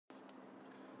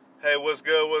Hey, what's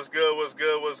good,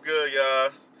 y'all?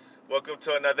 Welcome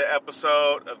to another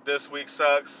episode of This Week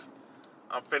Sucks.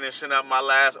 I'm finishing up my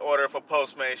last order for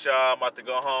Postmates, y'all. I'm about to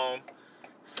go home.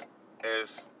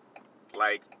 It's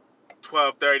like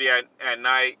 12:30 at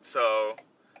night, so,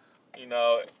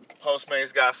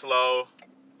 Postmates got slow.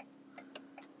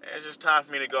 It's just time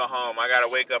for me to go home. I gotta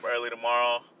wake up early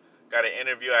tomorrow. Got an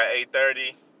interview at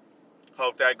 8:30.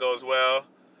 Hope that goes well.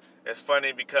 It's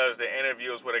funny because the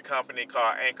interview is with a company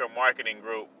called Anchor Marketing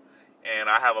Group, and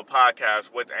I have a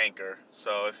podcast with Anchor,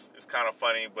 so it's kind of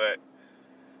funny. But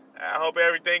I hope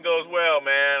everything goes well,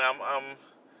 man.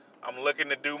 I'm looking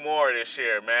to do more this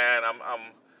year, man.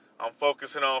 I'm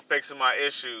focusing on fixing my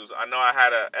issues. I know I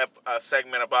had a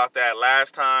segment about that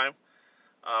last time,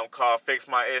 called "Fix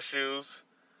My Issues,"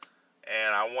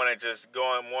 and I want to just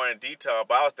go in more in detail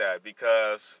about that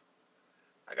because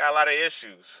I got a lot of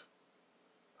issues.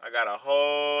 I got a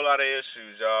whole lot of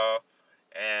issues, y'all.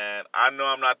 And I know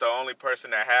I'm not the only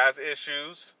person that has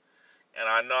issues. And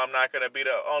I know I'm not going to be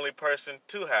the only person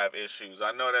to have issues.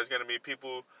 I know there's going to be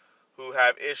people who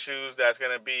have issues that's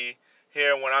going to be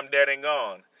here when I'm dead and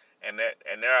gone. And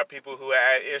there are people who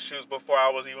had issues before I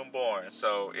was even born.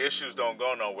 So issues don't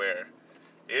go nowhere.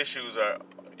 Issues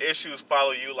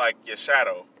follow you like your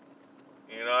shadow.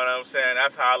 You know what I'm saying?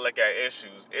 That's how I look at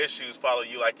issues. Issues follow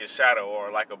you like your shadow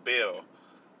or like a bill.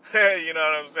 You know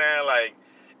what I'm saying? Like,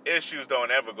 issues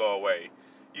don't ever go away.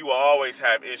 You will always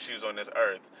have issues on this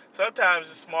earth.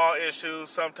 Sometimes it's small issues,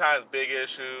 sometimes big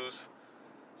issues,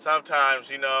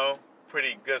 sometimes,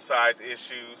 pretty good-sized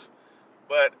issues.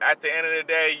 But at the end of the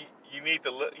day, you need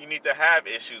to have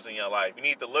issues in your life. You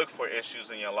need to look for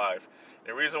issues in your life.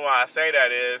 The reason why I say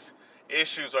that is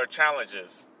issues are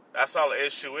challenges. That's all an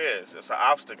issue is. It's an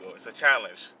obstacle. It's a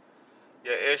challenge.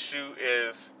 Your issue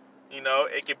is,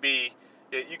 it could be,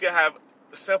 you can have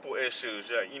simple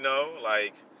issues,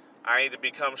 like I need to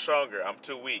become stronger. I'm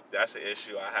too weak. That's an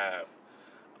issue I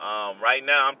have. Right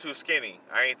now, I'm too skinny.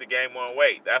 I need to gain more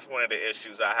weight. That's one of the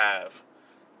issues I have.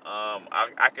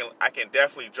 I can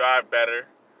definitely drive better.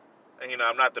 And,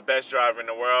 I'm not the best driver in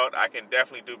the world. I can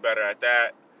definitely do better at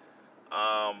that.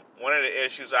 One of the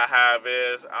issues I have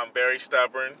is I'm very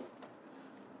stubborn,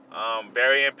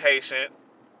 very impatient.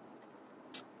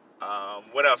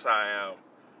 What else I am?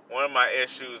 One of my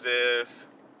issues is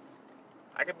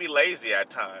I can be lazy at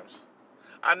times.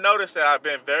 I noticed that I've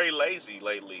been very lazy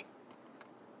lately.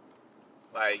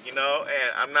 Like, and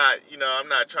I'm not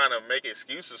trying to make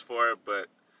excuses for it, but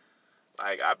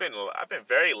like I've been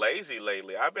very lazy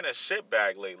lately. I've been a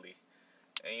shitbag lately.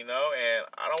 And and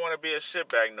I don't want to be a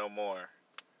shitbag no more.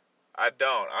 I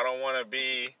don't want to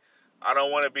be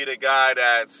the guy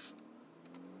that's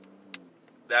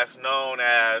known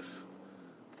as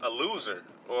a loser,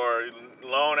 or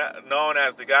known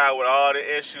as the guy with all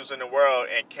the issues in the world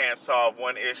and can't solve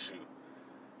one issue.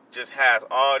 Just has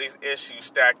all these issues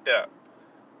stacked up.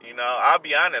 I'll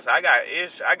be honest, I got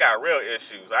real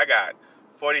issues. I got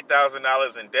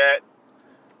 $40,000 in debt,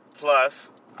 plus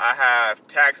I have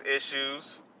tax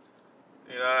issues.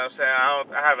 You know what I'm saying?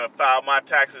 I haven't filed my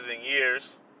taxes in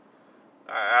years.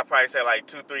 I probably say like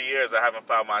 2-3 years I haven't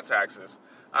filed my taxes.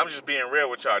 I'm just being real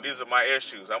with y'all. These are my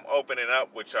issues. I'm opening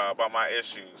up with y'all about my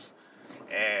issues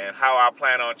and how I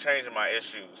plan on changing my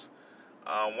issues.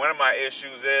 One of my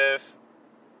issues is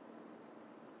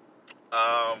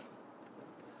I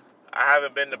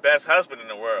haven't been the best husband in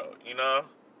the world.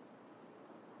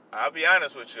 I'll be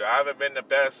honest with you. I haven't been the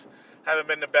best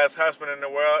husband in the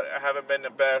world. I haven't been the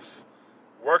best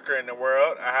worker in the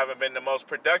world. I haven't been the most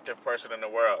productive person in the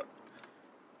world.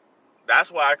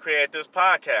 That's why I created this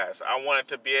podcast. I wanted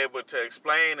to be able to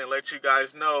explain and let you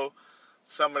guys know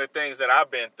some of the things that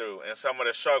I've been through and some of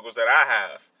the struggles that I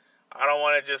have. I don't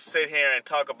want to just sit here and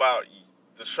talk about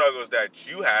the struggles that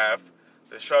you have,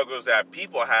 the struggles that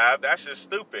people have. That's just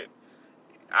stupid.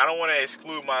 I don't want to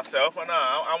exclude myself. No,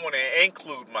 I want to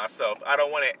include myself. I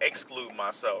don't want to exclude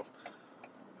myself.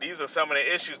 These are some of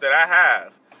the issues that I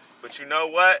have. But you know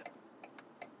what?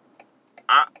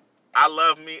 I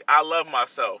love me. I love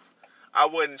myself. I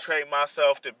wouldn't trade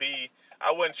myself to be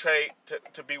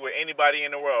with anybody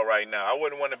in the world right now. I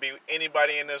wouldn't want to be with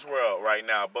anybody in this world right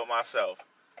now but myself.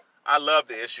 I love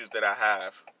the issues that I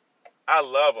have. I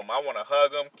love them. I want to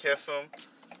hug them, kiss them,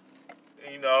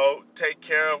 take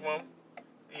care of them,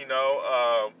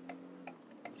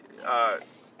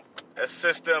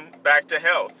 assist them back to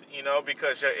health,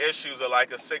 because your issues are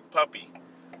like a sick puppy.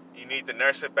 You need to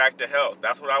nurse it back to health.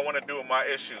 That's what I want to do with my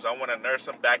issues. I want to nurse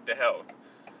them back to health.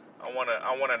 I want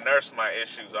to nurse my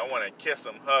issues. I want to kiss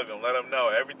them, hug them, let them know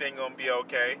everything going to be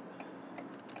okay.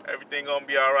 Everything going to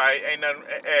be all right. Ain't nothing.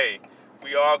 Hey,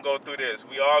 we all go through this.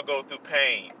 We all go through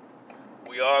pain.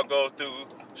 We all go through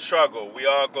struggle. We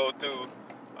all go through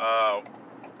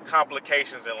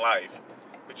complications in life.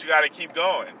 But you got to keep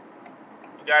going.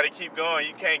 You got to keep going.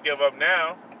 You can't give up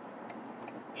now.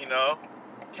 You know,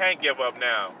 can't give up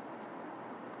now.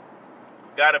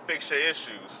 Got to fix your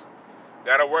issues.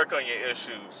 Got to work on your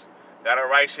issues. Got to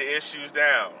write your issues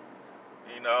down.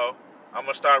 You know, I'm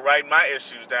going to start writing my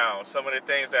issues down. Some of the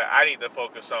things that I need to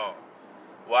focus on.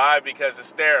 Why? Because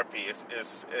it's therapy.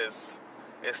 It's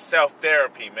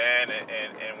self-therapy, man.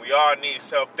 And we all need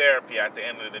self-therapy at the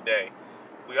end of the day.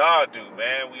 We all do,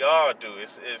 man. We all do.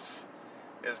 It's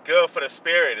good for the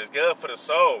spirit. It's good for the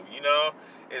soul, you know.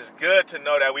 It's good to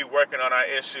know that we working on our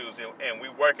issues and we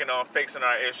working on fixing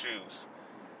our issues.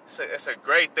 It's a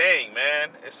great thing, man.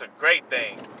 It's a great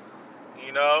thing.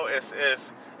 You know, it's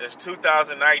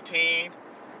 2019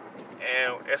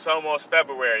 and it's almost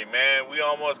February, man. We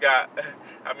almost got,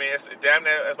 I mean, it's damn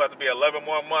near, it's about to be 11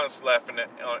 more months left in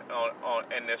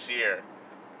this year.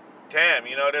 Damn,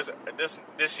 you know,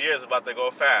 this year is about to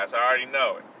go fast. I already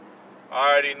know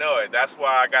it. That's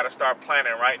why I got to start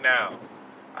planning right now.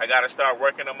 I got to start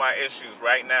working on my issues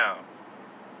right now.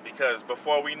 Because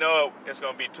before we know it, it's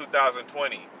going to be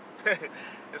 2020.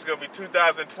 It's going to be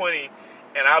 2020,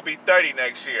 and I'll be 30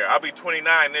 next year. I'll be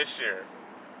 29 this year.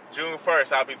 June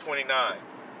 1st, I'll be 29.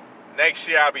 Next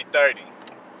year, I'll be 30.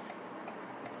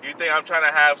 You think I'm trying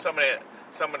to have some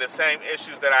of the same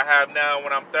issues that I have now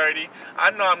when I'm 30?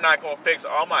 I know I'm not going to fix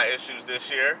all my issues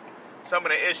this year. Some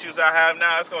of the issues I have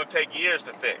now, it's going to take years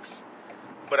to fix.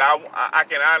 But I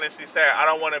can honestly say I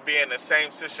don't want to be in the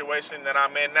same situation that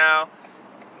I'm in now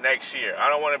next year. I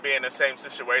don't want to be in the same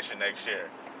situation next year.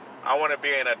 I want to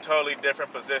be in a totally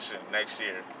different position next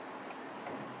year.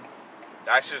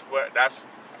 That's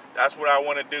what I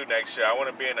want to do next year. I want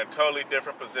to be in a totally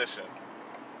different position.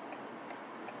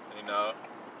 You know,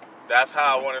 that's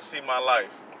how I want to see my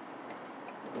life.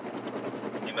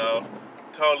 You know,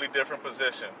 totally different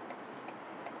position.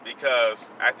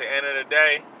 Because at the end of the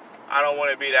day, I don't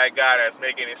want to be that guy that's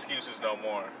making excuses no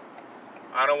more.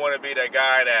 I don't want to be that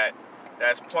guy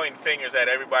that's pointing fingers at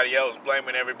everybody else,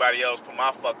 blaming everybody else for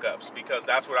my fuck-ups, because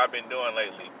that's what I've been doing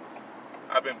lately.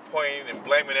 I've been pointing and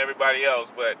blaming everybody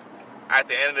else, but at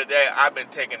the end of the day, I've been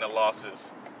taking the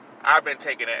losses. I've been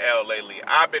taking an L lately.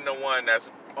 I've been the one that's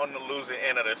on the losing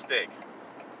end of the stick.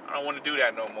 I don't want to do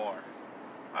that no more.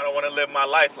 I don't want to live my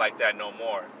life like that no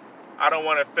more. I don't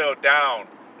want to feel down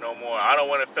no more. I don't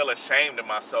want to feel ashamed of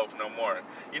myself no more.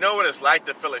 You know what it's like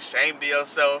to feel ashamed of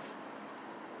yourself?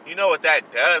 You know what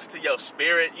that does to your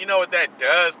spirit? You know what that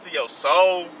does to your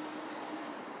soul?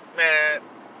 Man,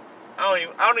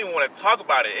 I don't even want to talk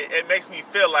about it. It makes me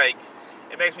feel like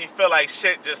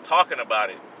shit just talking about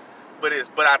it. But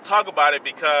I talk about it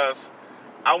because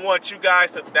I want you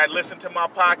guys that listen to my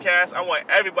podcast, I want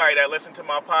everybody that listen to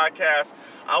my podcast,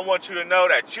 I want you to know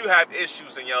that you have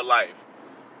issues in your life.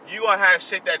 You gonna have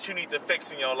shit that you need to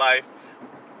fix in your life.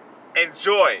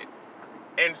 Enjoy it.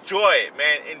 Enjoy it,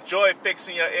 man. Enjoy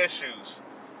fixing your issues.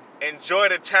 Enjoy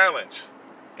the challenge.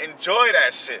 Enjoy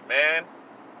that shit, man.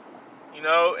 You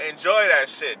know, enjoy that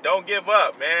shit. Don't give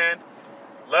up, man.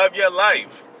 Love your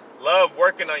life. Love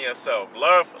working on yourself.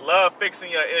 Love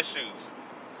fixing your issues.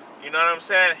 You know what I'm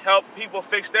saying? Help people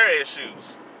fix their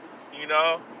issues. You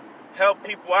know? Help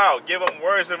people out. Give them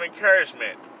words of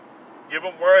encouragement. Give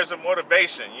them words of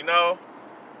motivation, you know?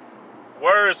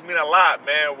 Words mean a lot,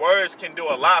 man. Words can do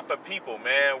a lot for people,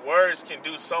 man. Words can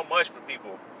do so much for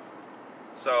people.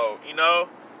 So, you know,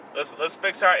 let's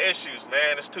fix our issues,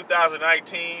 man. It's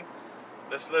 2019.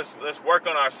 Let's work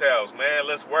on ourselves, man.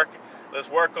 Let's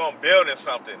work on building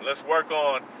something. Let's work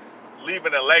on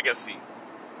leaving a legacy.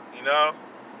 You know?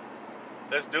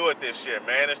 Let's do it this year,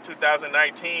 man. It's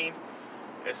 2019.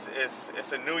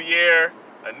 It's a new year,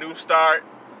 a new start.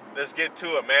 Let's get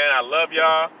to it, man. I love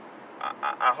y'all.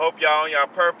 I hope y'all on your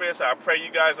purpose. I pray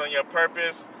you guys on your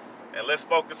purpose. And let's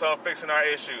focus on fixing our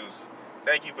issues.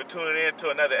 Thank you for tuning in to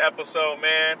another episode,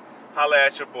 man. Holla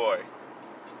at your boy.